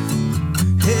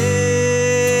 Hey,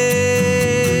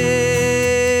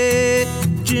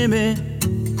 Jimmy,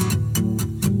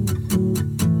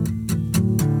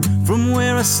 from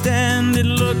where I stand it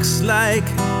looks like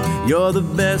you're the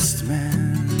best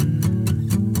man.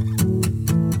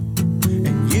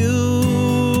 And you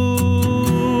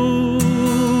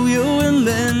and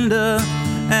Linda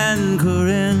and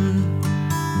Corinne,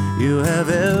 you have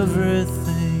everything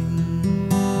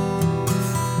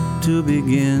to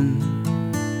begin.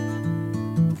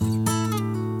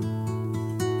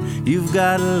 You've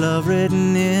got love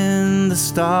written in the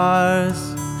stars.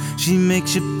 She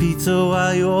makes you pizza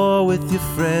while you're with your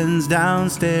friends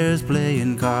downstairs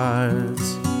playing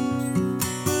cards.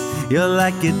 You're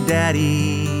like your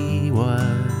daddy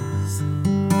was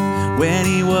when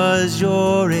he was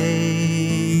your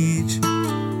age.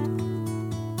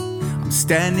 I'm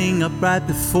standing up right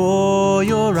before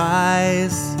your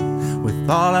eyes with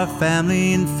all our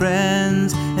family and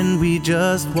friends, and we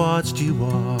just watched you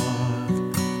walk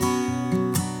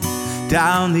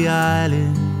down the aisle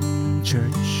in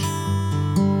church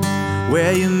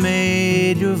where you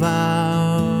made your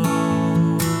vow.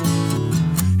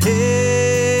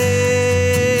 Hey,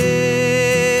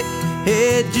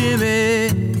 hey, Jimmy,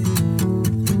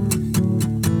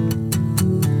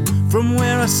 from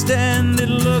where I stand it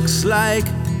looks like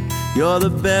you're the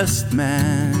best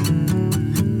man.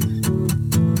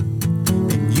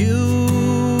 And you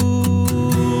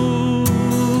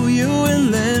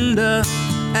and Linda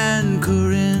and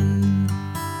Corinne,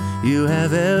 you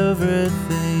have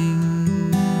everything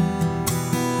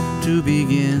to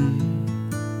begin.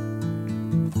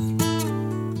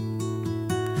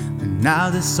 And now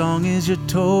this song is your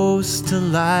toast to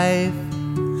life,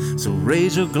 so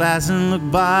raise your glass and look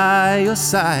by your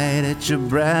side at your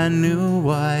brand new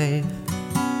wife.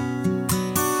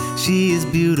 She is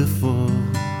beautiful,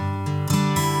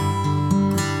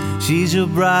 she's your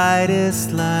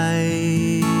brightest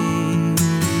light.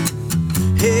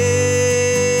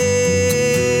 Hey,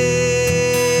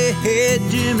 hey,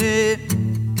 Jimmy,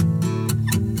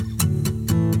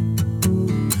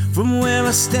 from where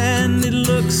I stand it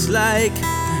looks like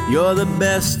you're the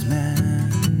best man.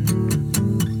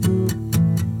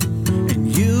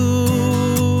 And you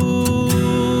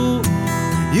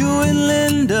and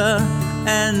Linda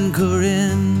and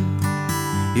Corinne,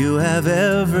 you have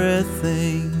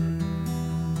everything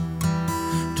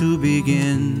to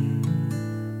begin.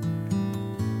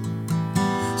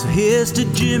 So here's to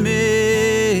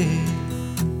Jimmy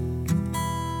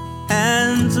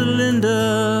and to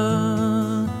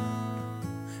Linda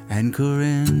and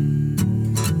Corinne.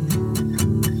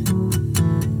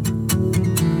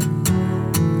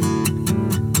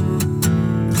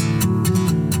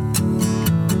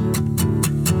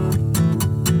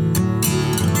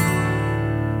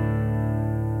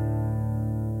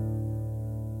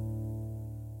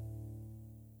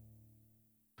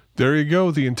 There you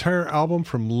go, the entire album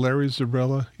from Larry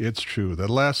Zarella. It's true. That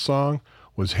last song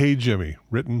was Hey Jimmy,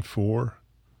 written for...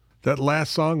 That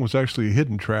last song was actually a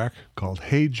hidden track called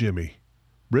Hey Jimmy,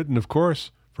 written, of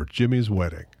course, for Jimmy's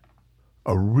wedding.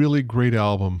 A really great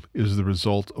album is the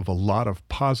result of a lot of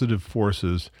positive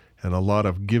forces and a lot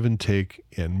of give and take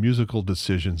and musical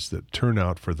decisions that turn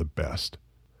out for the best.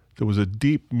 There was a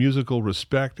deep musical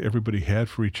respect everybody had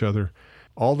for each other.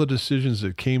 All the decisions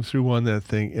that came through on that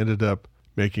thing ended up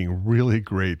making really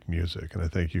great music, and I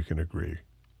think you can agree.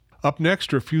 Up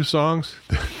next are a few songs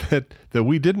that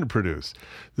we didn't produce.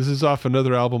 This is off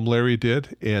another album Larry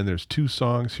did, and there's 2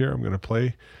 songs here I'm going to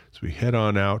play as we head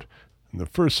on out. And the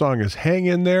first song is Hang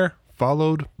In There,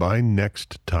 followed by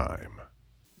Next Time.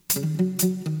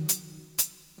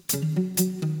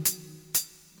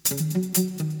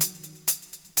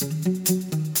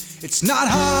 It's not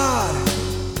hard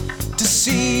to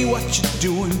see what you're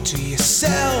doing to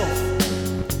yourself.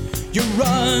 You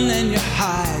run and you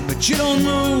hide, but you don't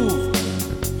move.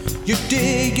 You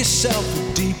dig yourself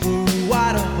a deeper and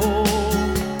wider hole.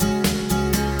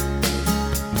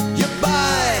 You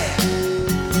buy,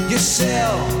 you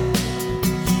sell,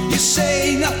 you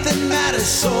say nothing matters,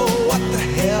 so what the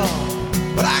hell?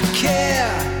 But I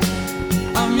care,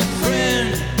 I'm your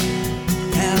friend,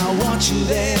 and I want you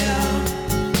there.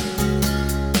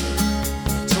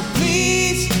 So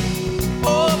please,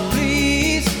 oh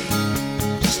please,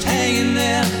 just hang in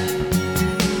there.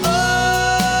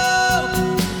 Oh,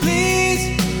 please,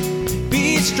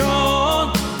 be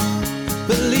strong.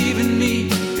 Believe in me,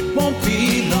 it won't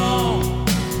be long.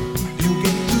 You'll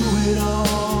get through it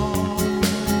all.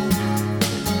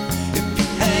 If you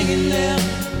hang in there.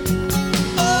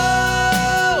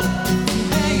 Oh,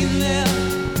 hang in there.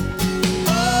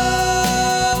 Oh,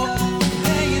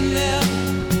 hang in there.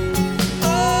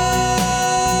 Oh,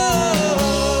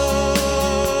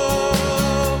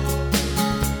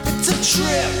 it's a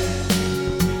trip.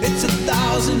 It's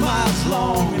 1,000 miles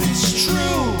long, and it's true.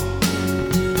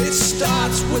 It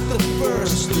starts with the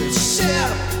first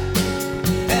sip,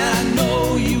 and I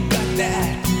know you got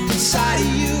that inside of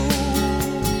you.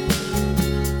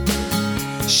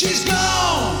 She's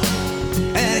gone,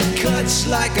 and it cuts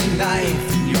like a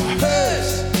knife, and you're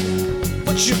hers,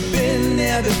 but you've been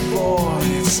there before,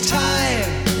 and it's time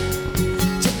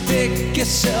to pick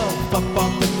yourself up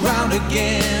off the ground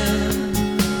again.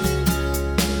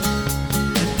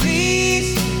 And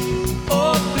please,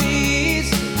 oh please,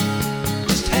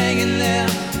 just hang in there.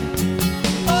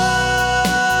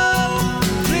 Oh,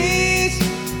 please,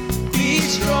 be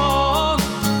strong.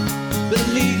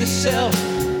 Believe yourself,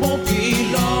 it won't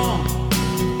be long.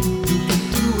 You can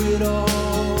do it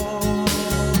all.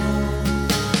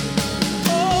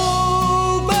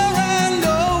 Over and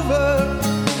over,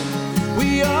 we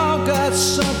all got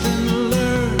something to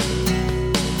learn.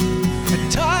 At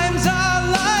times our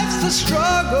life's a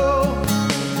struggle,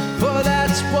 for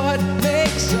that's what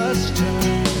makes us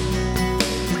turn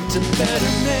into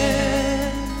better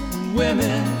men and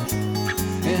women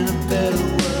in a better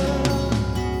world.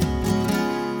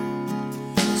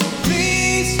 So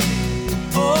please,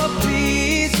 oh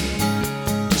please,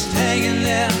 just hang in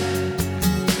there.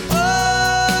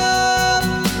 Oh,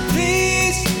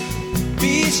 please,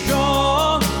 be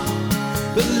strong.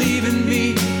 Believe in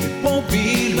me, it won't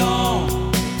be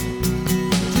long.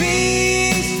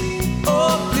 Please,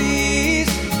 oh please,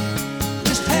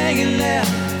 just hang in there.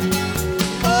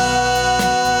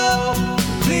 Oh,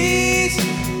 please,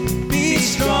 be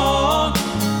strong.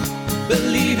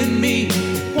 Believe in me,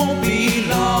 it won't be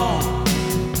long.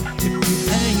 If you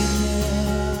hang in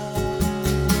there.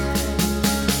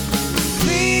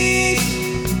 Please,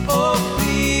 oh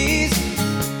please,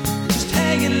 just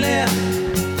hang in there.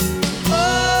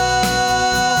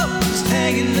 Oh, just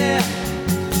hang in there.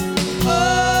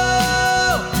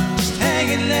 Oh, just hang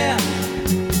in there.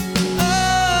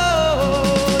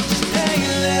 Oh, just hang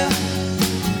in there.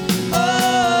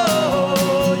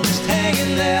 Oh, just hang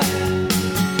in there.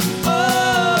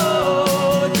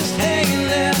 Oh, just hang in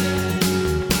there.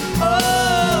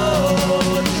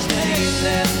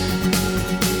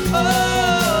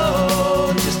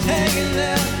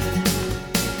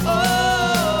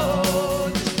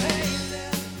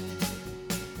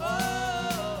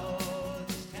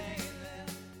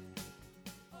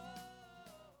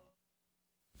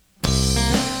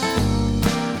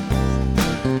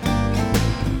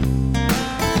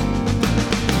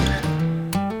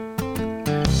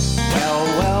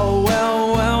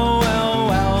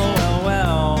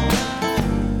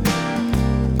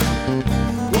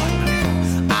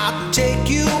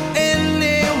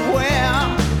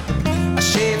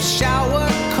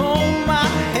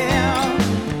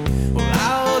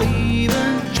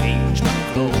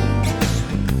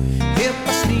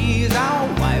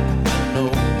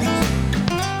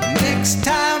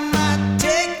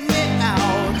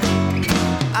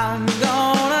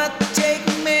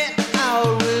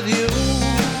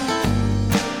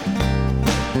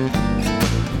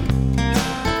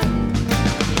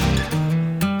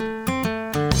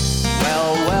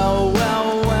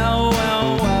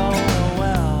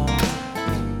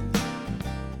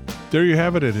 There you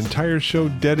have it, an entire show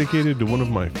dedicated to one of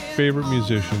my favorite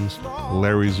musicians,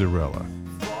 Larry Zarella.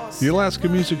 The Alaska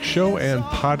Music Show and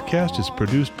podcast is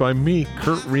produced by me,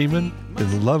 Kurt Riemann,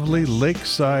 in lovely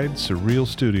Lakeside Surreal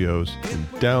Studios in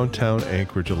downtown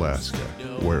Anchorage, Alaska,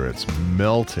 where it's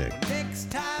melting.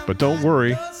 But don't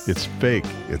worry, it's fake.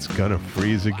 It's gonna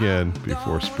freeze again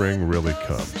before spring really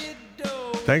comes.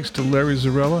 Thanks to Larry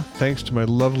Zarella, thanks to my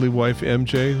lovely wife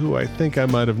MJ, who I think I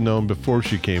might have known before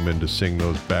she came in to sing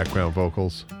those background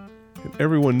vocals, and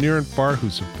everyone near and far who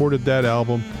supported that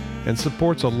album and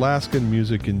supports Alaskan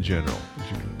music in general.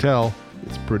 As you can tell,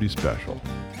 it's pretty special.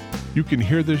 You can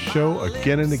hear this show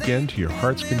again and again to your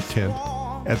heart's content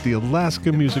at the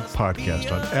Alaska Music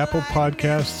Podcast on Apple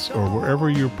Podcasts or wherever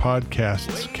your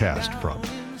podcasts cast from.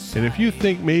 And if you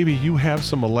think maybe you have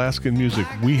some Alaskan music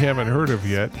we haven't heard of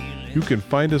yet, you can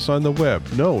find us on the web.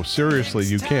 No, seriously,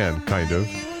 you can, kind of,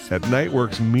 at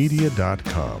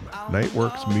nightworksmedia.com.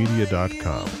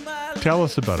 nightworksmedia.com. Tell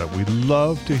us about it. We'd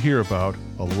love to hear about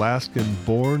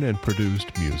Alaskan-born and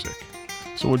produced music.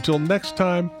 So until next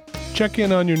time, check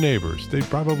in on your neighbors. They'd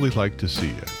probably like to see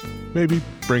you. Maybe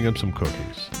bring them some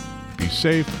cookies. Be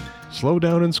safe, slow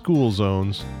down in school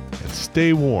zones, and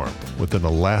stay warm with an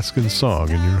Alaskan song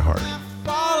in your heart.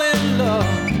 Fall in love.